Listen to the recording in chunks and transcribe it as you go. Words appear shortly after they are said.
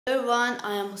Hello everyone,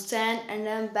 I am Hussain and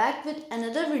I am back with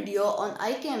another video on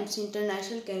IKMC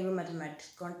International Kangaroo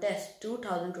Mathematics Contest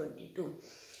 2022.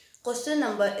 Question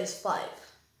number is 5.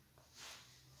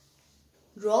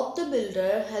 Rob the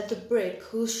builder has a brick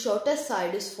whose shortest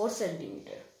side is 4 cm.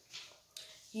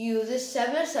 He uses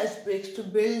several such bricks to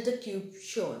build the cube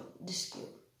shown, this cube.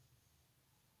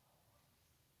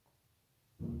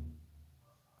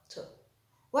 So,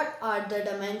 what are the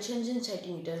dimensions in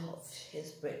centimeters of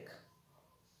his brick?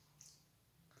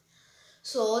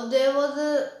 So there was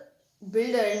a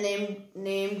builder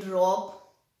named Rob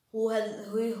who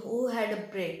had a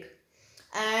brick,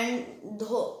 and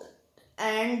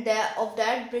of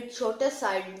that brick shortest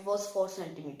side was 4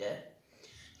 cm.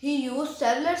 He used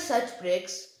several such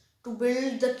bricks to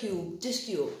build the cube, this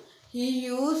cube. He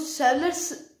used several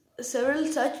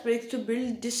such bricks to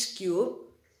build this cube.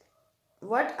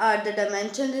 What are the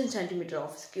dimensions in centimeter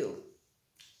of his cube?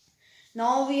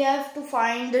 Now we have to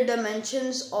find the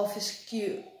dimensions of his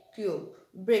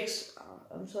bricks.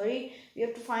 We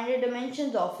have to find the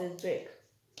dimensions of his brick.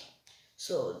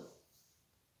 So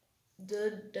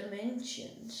the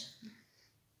dimensions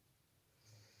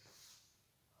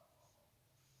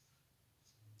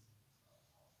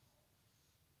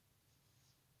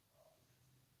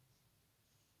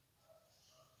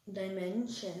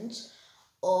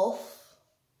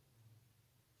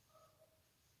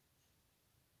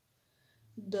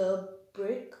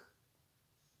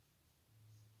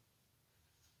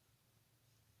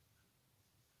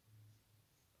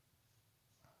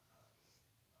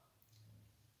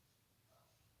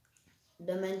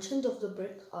of the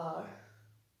brick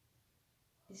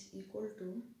is equal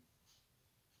to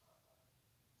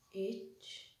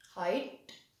h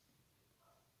height,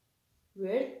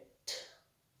 width,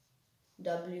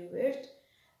 w width,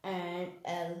 and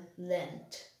l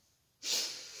length.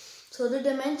 So the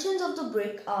dimensions of the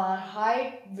brick are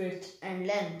height, width, and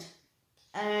length.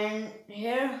 And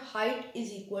here height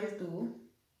is equal to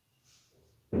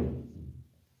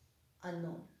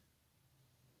unknown.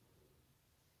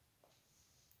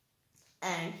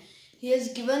 And he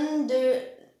has given the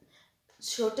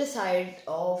shortest side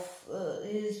of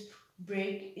his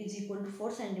brick is equal to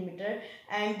 4 cm,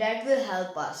 and that will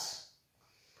help us.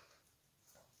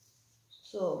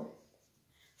 So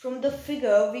from the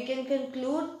figure we can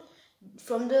conclude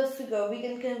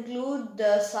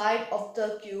the side of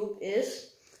the cube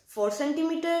is 4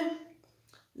 cm.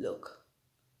 Look,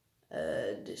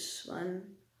 this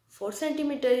one 4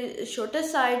 cm is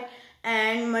shortest side,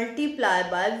 and multiply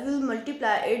by, we will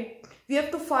multiply it. We have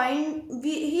to find,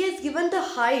 he has given the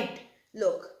height.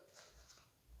 Look,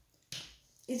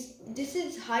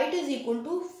 height is equal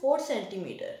to 4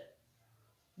 cm,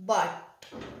 but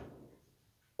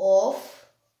of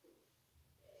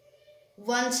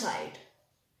one side.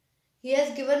 He has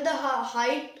given the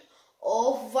height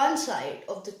of one side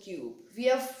of the cube. We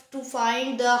have to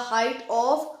find the height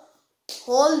of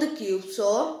whole the cube.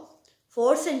 So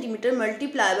 4 cm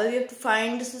multiplied by, we have to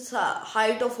find the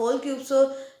height of whole cube.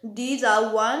 So these are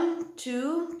 1,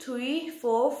 2, 3,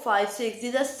 4, 5, 6.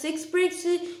 These are 6 bricks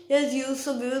he has used.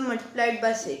 So we will multiply it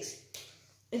by 6.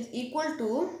 Is equal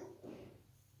to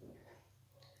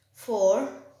 4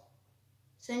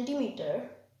 cm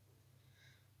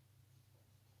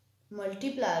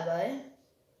multiply by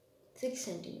 6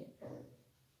 cm.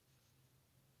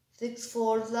 6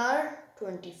 fours are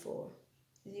 24.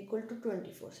 Is equal to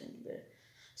 24 cm.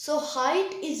 So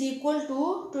height is equal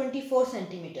to 24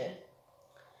 cm.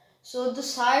 So the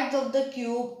sides of the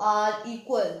cube are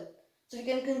equal. So we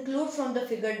can conclude from the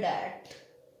figure that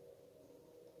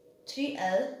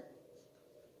 3L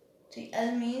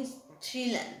means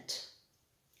 3 length.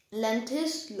 Length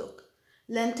is, look,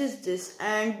 length is this,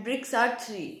 and bricks are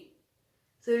 3.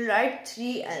 So we'll write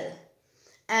 3L.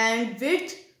 And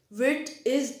width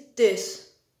is this,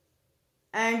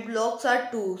 and blocks are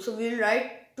 2. So we'll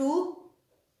write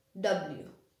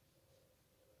 2W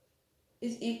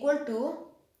is equal to,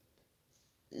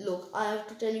 look, I have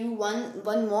to tell you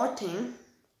one more thing,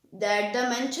 that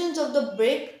dimensions of the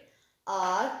brick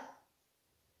are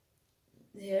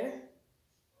here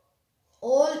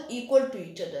all equal to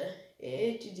each other.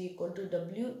 H is equal to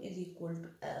W is equal to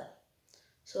L.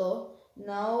 So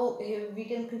now here we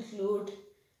can conclude.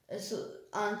 So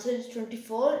answer is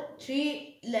 24.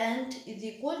 3 length is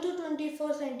equal to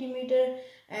 24 cm,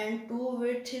 and 2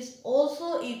 width is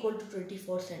also equal to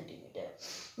 24 cm.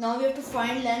 Now we have to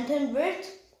find length and width.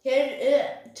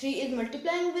 Here 3 is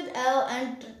multiplying with L,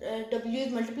 and W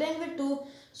is multiplying with 2.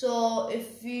 So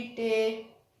if we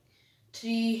take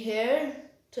 3 here,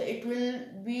 so it will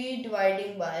be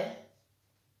dividing by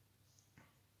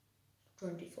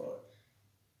 24.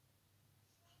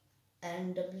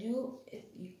 and W is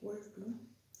equal to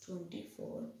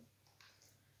 24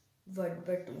 divided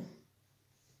by 2.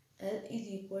 L is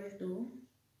equal to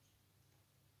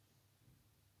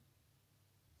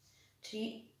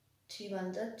 3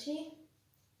 1s are 3,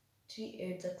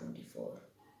 3 8s are 24.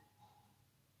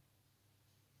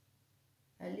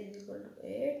 L is equal to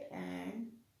 8 and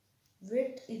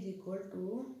width is equal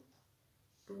to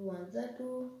 2 1s are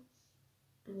 2,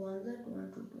 2 1s are 2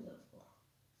 and 2 2s are 4.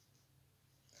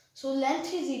 So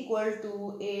length is equal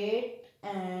to 8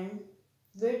 and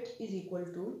width is equal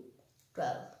to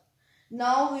 12.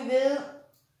 Now we will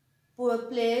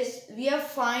we have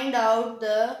find out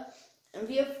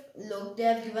they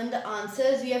have given the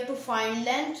answers. We have to find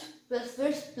length plus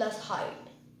width plus height.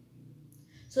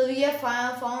 So we have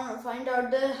find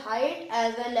out the height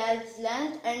as well as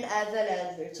length and as well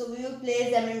as width. So we will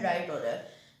place them in right order.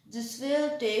 This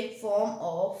will take form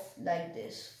of like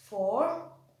this: 4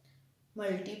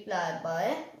 multiplied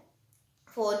by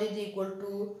 4 is equal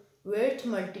to width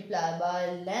multiplied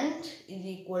by length is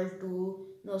equal to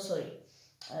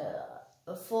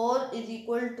 4 is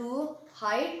equal to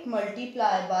height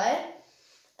multiplied by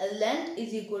length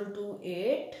is equal to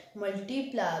 8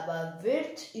 multiplied by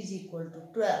width is equal to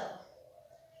 12.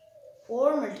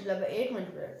 4 multiplied by 8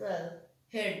 multiplied by 12.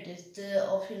 Here it is, the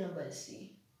option number is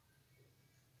C.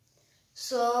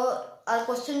 So our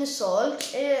question is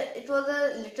solved. It was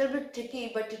a little bit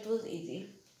tricky, but it was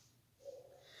easy.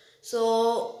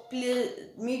 So please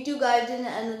meet you guys in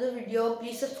another video.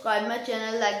 Please subscribe my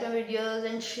channel, like my videos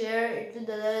and share it with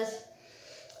others.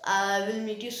 I will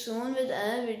meet you soon with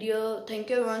another video. Thank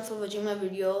you everyone for watching my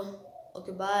video.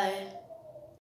 Okay, bye.